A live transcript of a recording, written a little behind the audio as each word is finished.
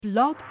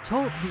Blog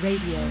Talk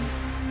Radio.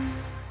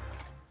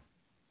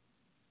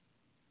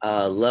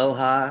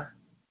 Aloha.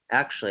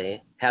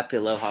 Actually, happy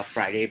Aloha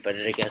Friday, but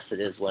I guess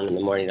it is 1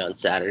 a.m. on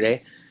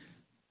Saturday.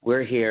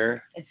 We're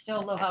here. It's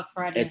still Aloha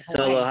Friday It's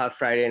still Aloha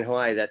Friday in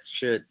Hawaii. That's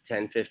true. It's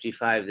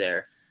 10:55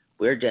 there.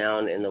 We're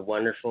down in the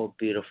wonderful,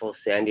 beautiful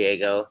San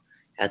Diego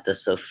at the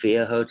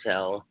Sophia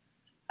Hotel.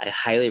 I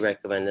highly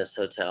recommend this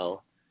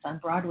hotel. It's on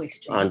Broadway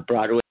Street. On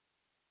Broadway,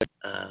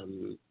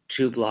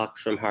 2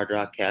 blocks from Hard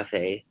Rock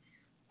Cafe,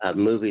 a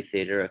movie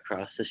theater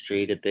across the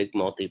street, a big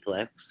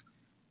multiplex,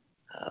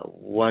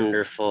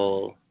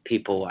 wonderful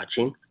people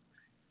watching.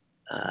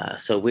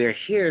 So we're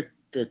here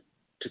to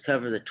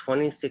cover the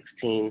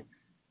 2016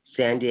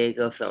 San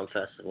Diego Film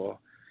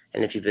Festival.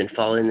 And if you've been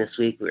following this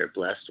week, we were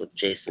blessed with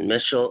Jason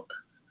Mitchell,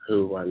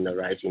 who won the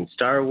Rising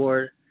Star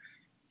Award.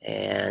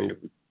 And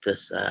this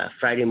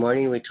Friday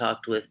morning, we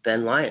talked with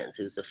Ben Lyons,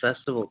 who's the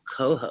festival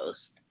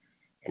co-host,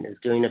 and is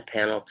doing a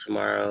panel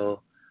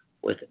tomorrow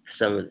with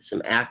some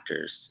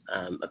actors.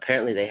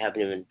 Apparently, they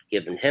haven't even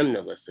given him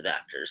the list of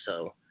actors,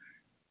 so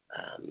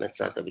it's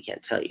not that we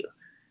can't tell you.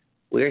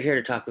 We're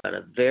here to talk about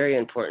a very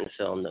important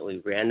film that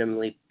we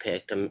randomly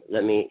picked.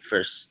 Let me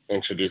first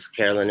introduce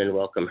Carolyn and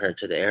welcome her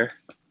to the air.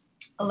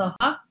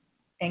 Aloha.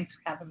 Thanks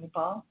for having me,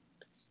 Paul.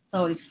 It's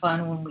always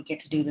fun when we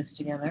get to do this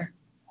together,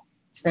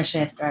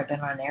 especially after I've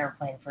been on an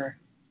airplane for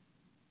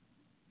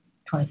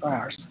 24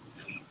 hours.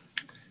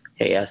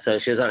 Hey, yeah, so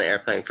she was on an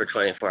airplane for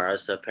 24 hours,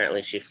 so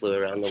apparently she flew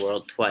around the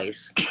world twice.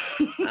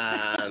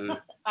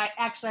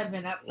 I've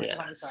been up for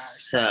 24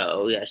 hours.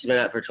 So, yeah, she's been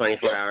up for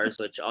 24 hours,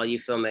 which all you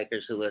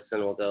filmmakers who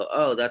listen will go,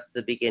 oh, that's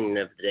the beginning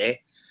of the day.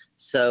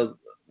 So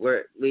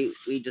we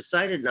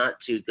decided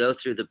not to go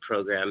through the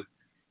program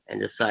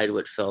and decide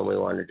what film we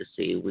wanted to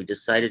see. We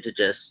decided to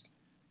just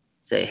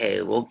say,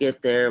 hey, we'll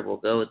get there, we'll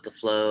go with the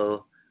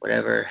flow,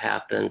 whatever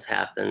happens,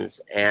 happens.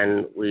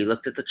 And we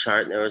looked at the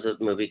chart, and there was a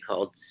movie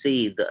called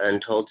Seed, The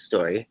Untold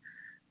Story.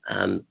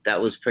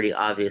 That was pretty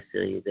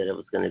obviously that it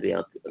was going to be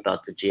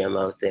about the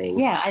GMO thing.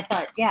 Yeah, I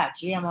thought,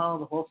 GMO,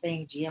 the whole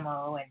thing,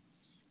 GMO. And,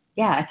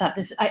 I thought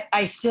this,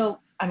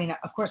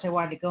 of course I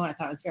wanted to go, and I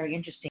thought it was very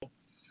interesting.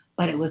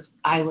 But it was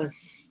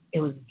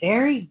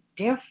very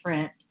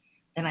different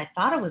than I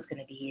thought it was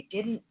going to be.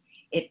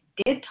 It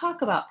did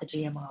talk about the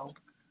GMO,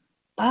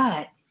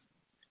 but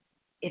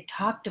it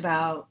talked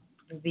about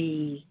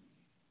the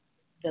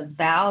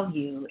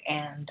value,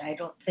 and I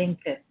don't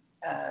think that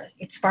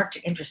it sparked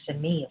interest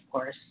in me, of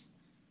course.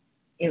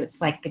 It was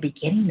like the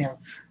beginning of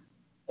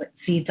what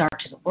seeds are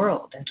to the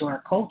world and to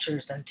our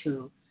cultures and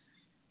to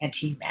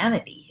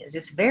humanity. It's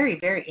just very,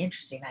 very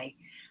interesting.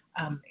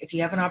 If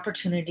you have an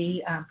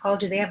opportunity, Paul,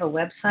 do they have a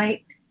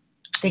website?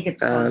 I think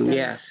it's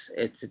yes,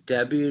 it's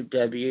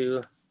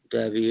www.seed,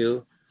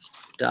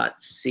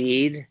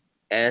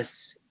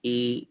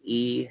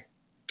 SEED,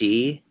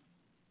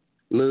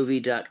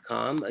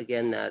 movie.com.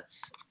 Again, that's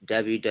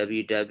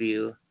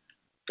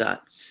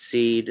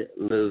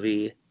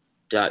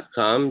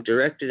www.seedmovie.com.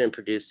 Directed and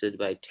produced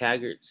by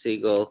Taggart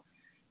Siegel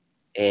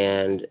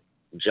and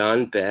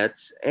John Betts.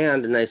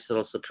 And a nice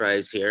little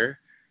surprise here,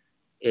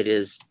 it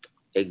is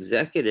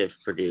executive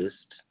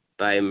produced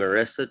by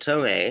Marissa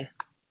Tomei,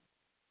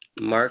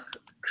 Mark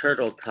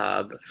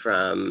Kurteltaub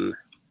from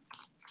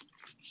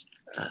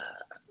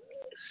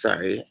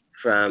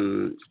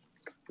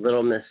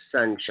Little Miss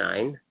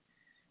Sunshine.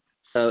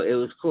 So it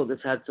was cool.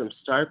 This had some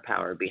star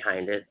power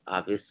behind it,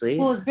 obviously.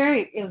 Well, it was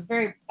very, you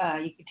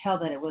could tell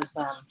that it was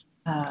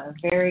a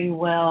very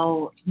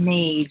well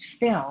made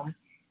film.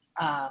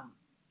 I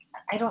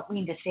don't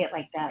mean to say it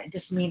like that. It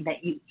just means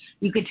that you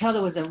could tell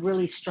there was a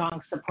really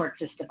strong support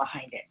system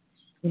behind it.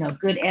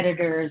 Good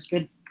editors,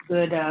 good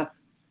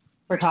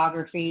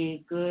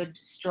photography, good,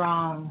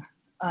 strong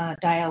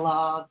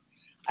dialogue.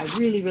 I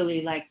really,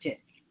 really liked it.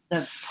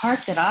 The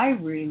part that I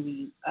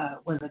really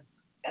was an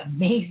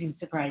amazing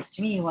surprise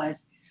to me was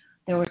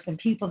there were some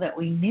people that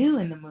we knew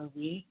in the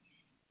movie,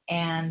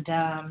 and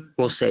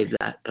we'll save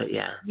that, but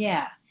yeah.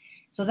 Yeah.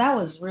 So that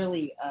was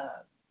really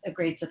a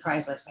great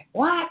surprise. I was like,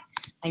 what?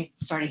 I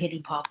started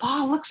hitting Paul,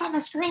 looks on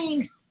the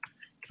screen.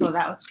 So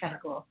that was kind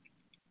of cool.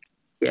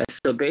 Yeah,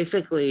 so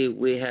basically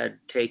we had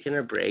taken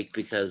a break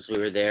because we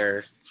were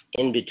there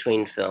in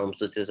between films,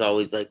 which is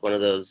always like one of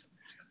those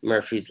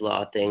Murphy's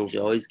Law things. You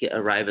always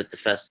arrive at the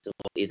festival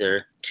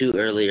either too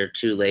early or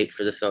too late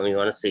for the film you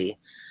want to see.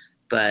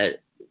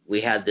 But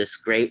we had this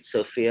great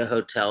Sophia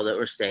Hotel that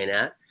we're staying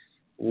at.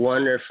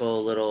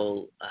 Wonderful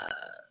little,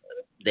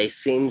 they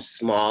seem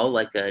small,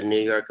 like a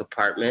New York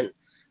apartment,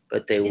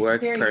 but they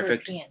work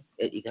perfect.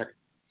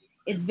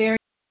 It's very,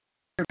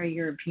 very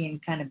European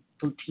kind of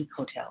boutique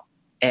hotel.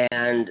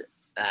 And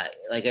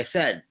like I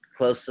said,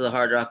 close to the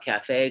Hard Rock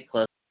Cafe,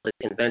 close to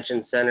the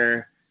convention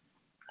center.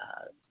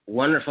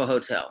 Wonderful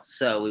hotel.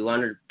 So we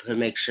wanted to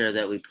make sure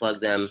that we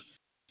plugged them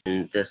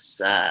in this,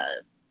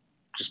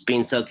 just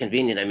being so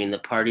convenient. I mean, the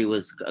party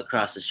was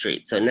across the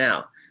street. So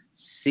now,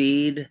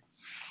 Seed,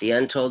 The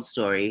Untold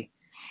Story,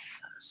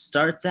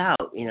 starts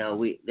out,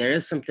 there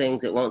is some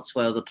things that won't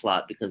spoil the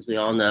plot because we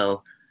all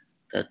know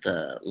that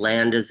the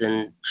land is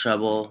in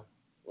trouble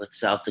with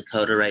South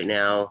Dakota right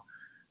now.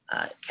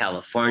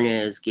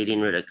 California is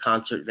getting rid of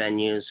concert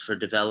venues for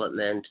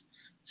development.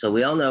 So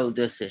we all know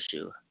this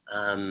issue.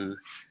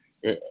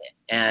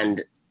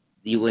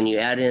 When you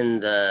add in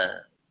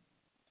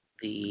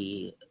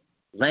the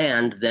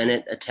land, then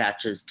it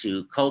attaches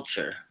to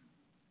culture.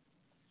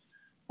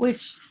 Which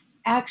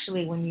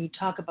actually, when you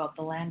talk about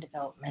the land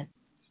development,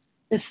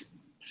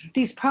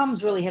 these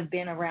problems really have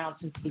been around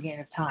since the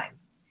beginning of time.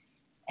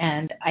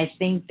 And I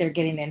think they're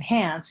getting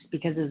enhanced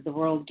because as the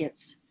world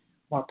gets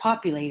more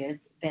populated,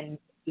 then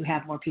you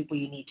have more people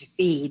you need to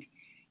feed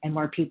and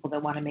more people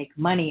that want to make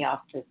money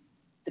off the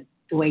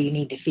way you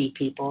need to feed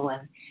people,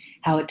 and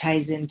how it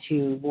ties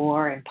into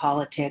war and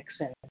politics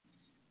and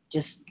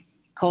just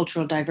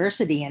cultural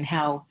diversity, and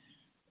how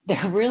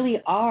there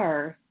really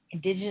are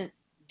indigenous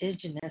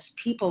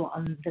people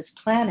on this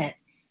planet,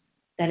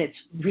 that it's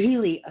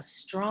really a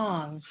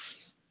strong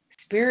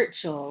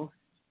spiritual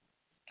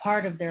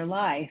part of their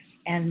life,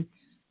 and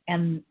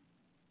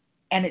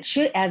it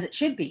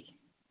should be.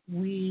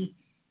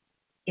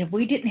 If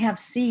we didn't have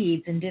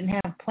seeds and didn't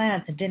have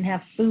plants and didn't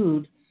have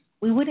food,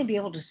 we wouldn't be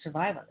able to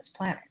survive on this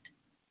planet.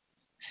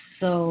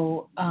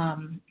 So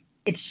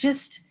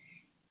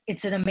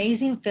it's an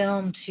amazing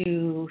film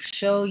to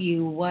show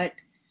you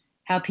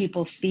how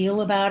people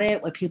feel about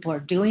it, what people are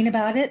doing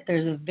about it.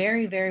 There's a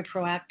very, very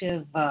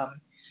proactive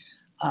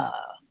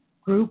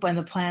group on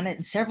the planet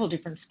in several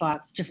different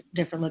spots,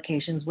 different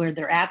locations, where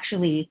they're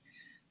actually,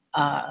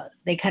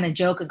 they kind of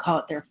joke and call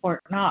it their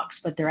Fort Knox,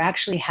 but they're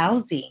actually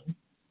housing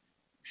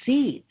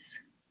seeds,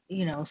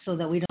 so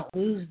that we don't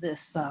lose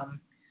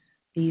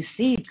these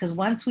seeds. Because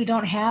once we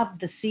don't have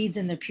the seeds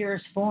in the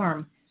purest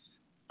form,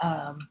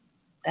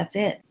 that's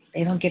it.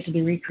 They don't get to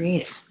be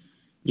recreated.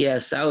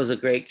 Yes, that was a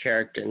great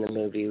character in the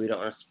movie. We don't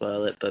want to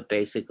spoil it, but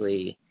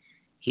basically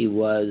he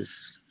would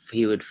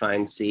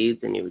find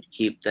seeds and he would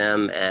keep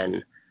them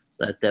and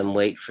let them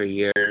wait for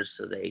years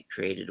so they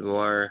created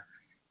more.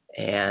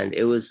 And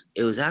it was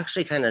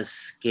actually kind of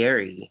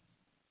scary.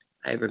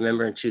 I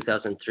remember in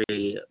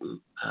 2003,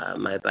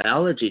 my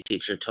biology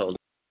teacher told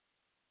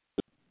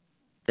me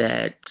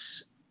that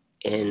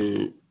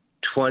in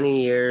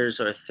 20 years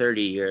or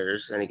 30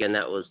 years, and again,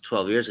 that was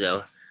 12 years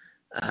ago,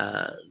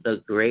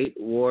 the great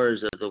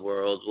wars of the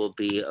world will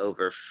be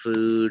over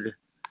food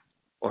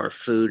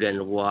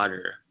and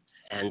water.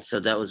 And so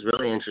that was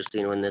really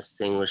interesting when this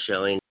thing was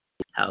showing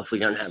how if we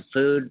don't have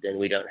food, then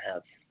we don't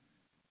have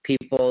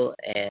people.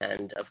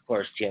 And of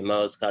course,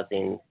 GMOs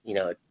causing,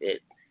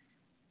 it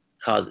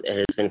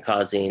has been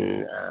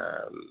causing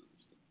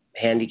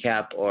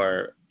handicap,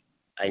 or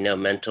I know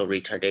mental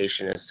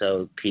retardation is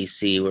so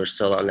PC. We're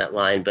still on that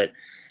line, but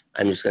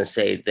I'm just going to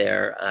say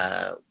there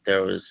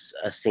was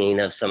a scene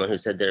of someone who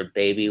said their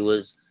baby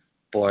was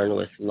born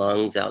with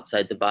lungs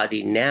outside the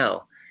body.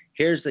 Now,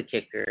 here's the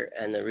kicker,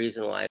 and the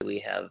reason why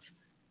we have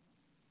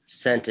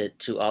sent it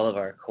to all of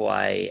our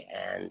Kauai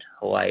and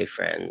Hawaii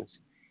friends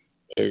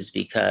is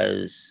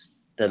because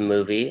the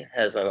movie,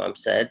 as my mom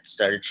said,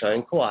 started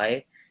showing Kauai,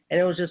 and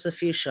it was just a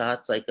few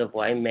shots like of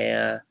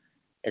Waimea.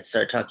 It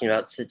started talking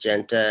about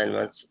Syngenta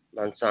and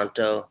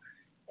Monsanto,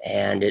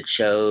 and it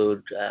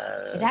showed...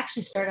 it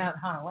actually started out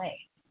in Hanalei.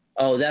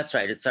 Oh, that's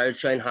right. It started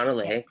showing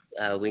Hanalei.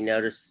 Yeah. We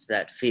noticed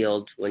that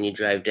field when you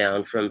drive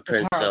down from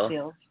Princeville. Taro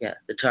field. Yeah,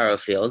 the taro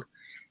field.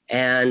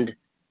 And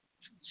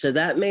so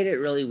that made it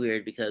really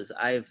weird because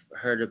I've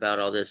heard about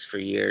all this for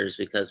years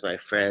because my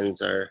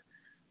friends are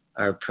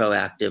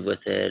proactive with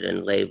it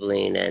and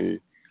labeling. And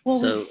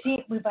well,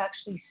 we've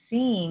actually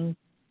seen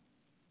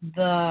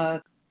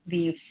the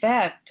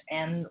effect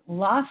and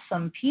lost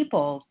some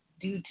people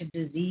due to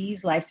disease,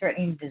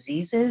 life-threatening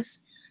diseases,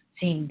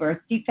 seeing birth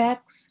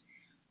defects.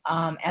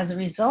 As a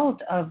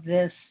result of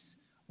this,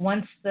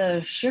 once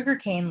the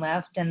sugarcane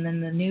left, and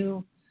then the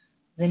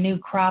new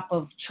crop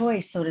of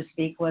choice, so to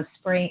speak, was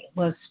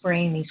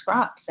spraying these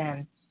crops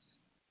and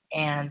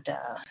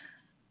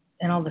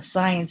all the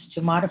science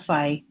to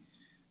modify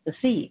the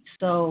seeds.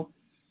 So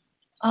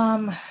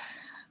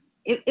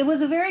it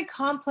was a very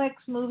complex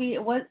movie.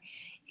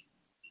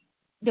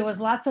 There was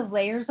lots of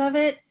layers of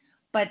it,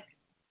 but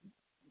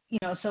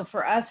so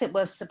for us, it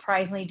was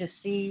surprisingly to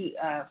see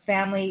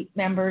family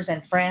members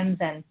and friends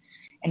and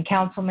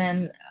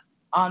councilmen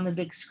on the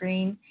big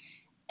screen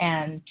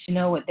and to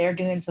know what they're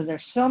doing. So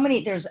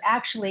there's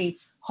actually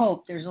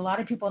hope. There's a lot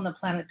of people on the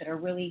planet that are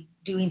really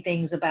doing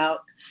things about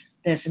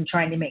this and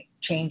trying to make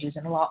changes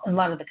in a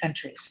lot of the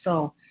countries.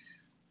 So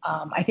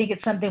I think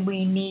it's something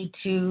we need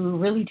to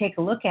really take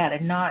a look at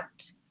and not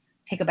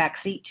take a back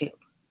seat to.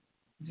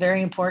 It's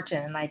very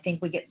important, and I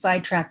think we get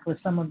sidetracked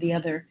with some of the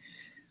other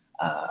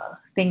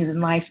things in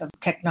life of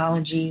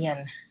technology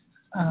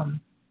and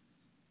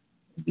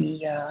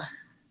the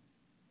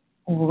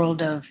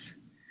world of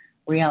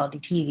reality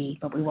TV,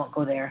 but we won't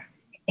go there.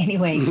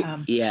 Anyway.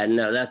 That's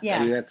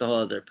a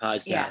whole other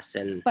podcast. Yeah.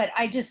 But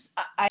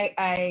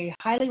I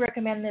highly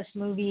recommend this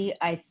movie.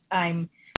 I'm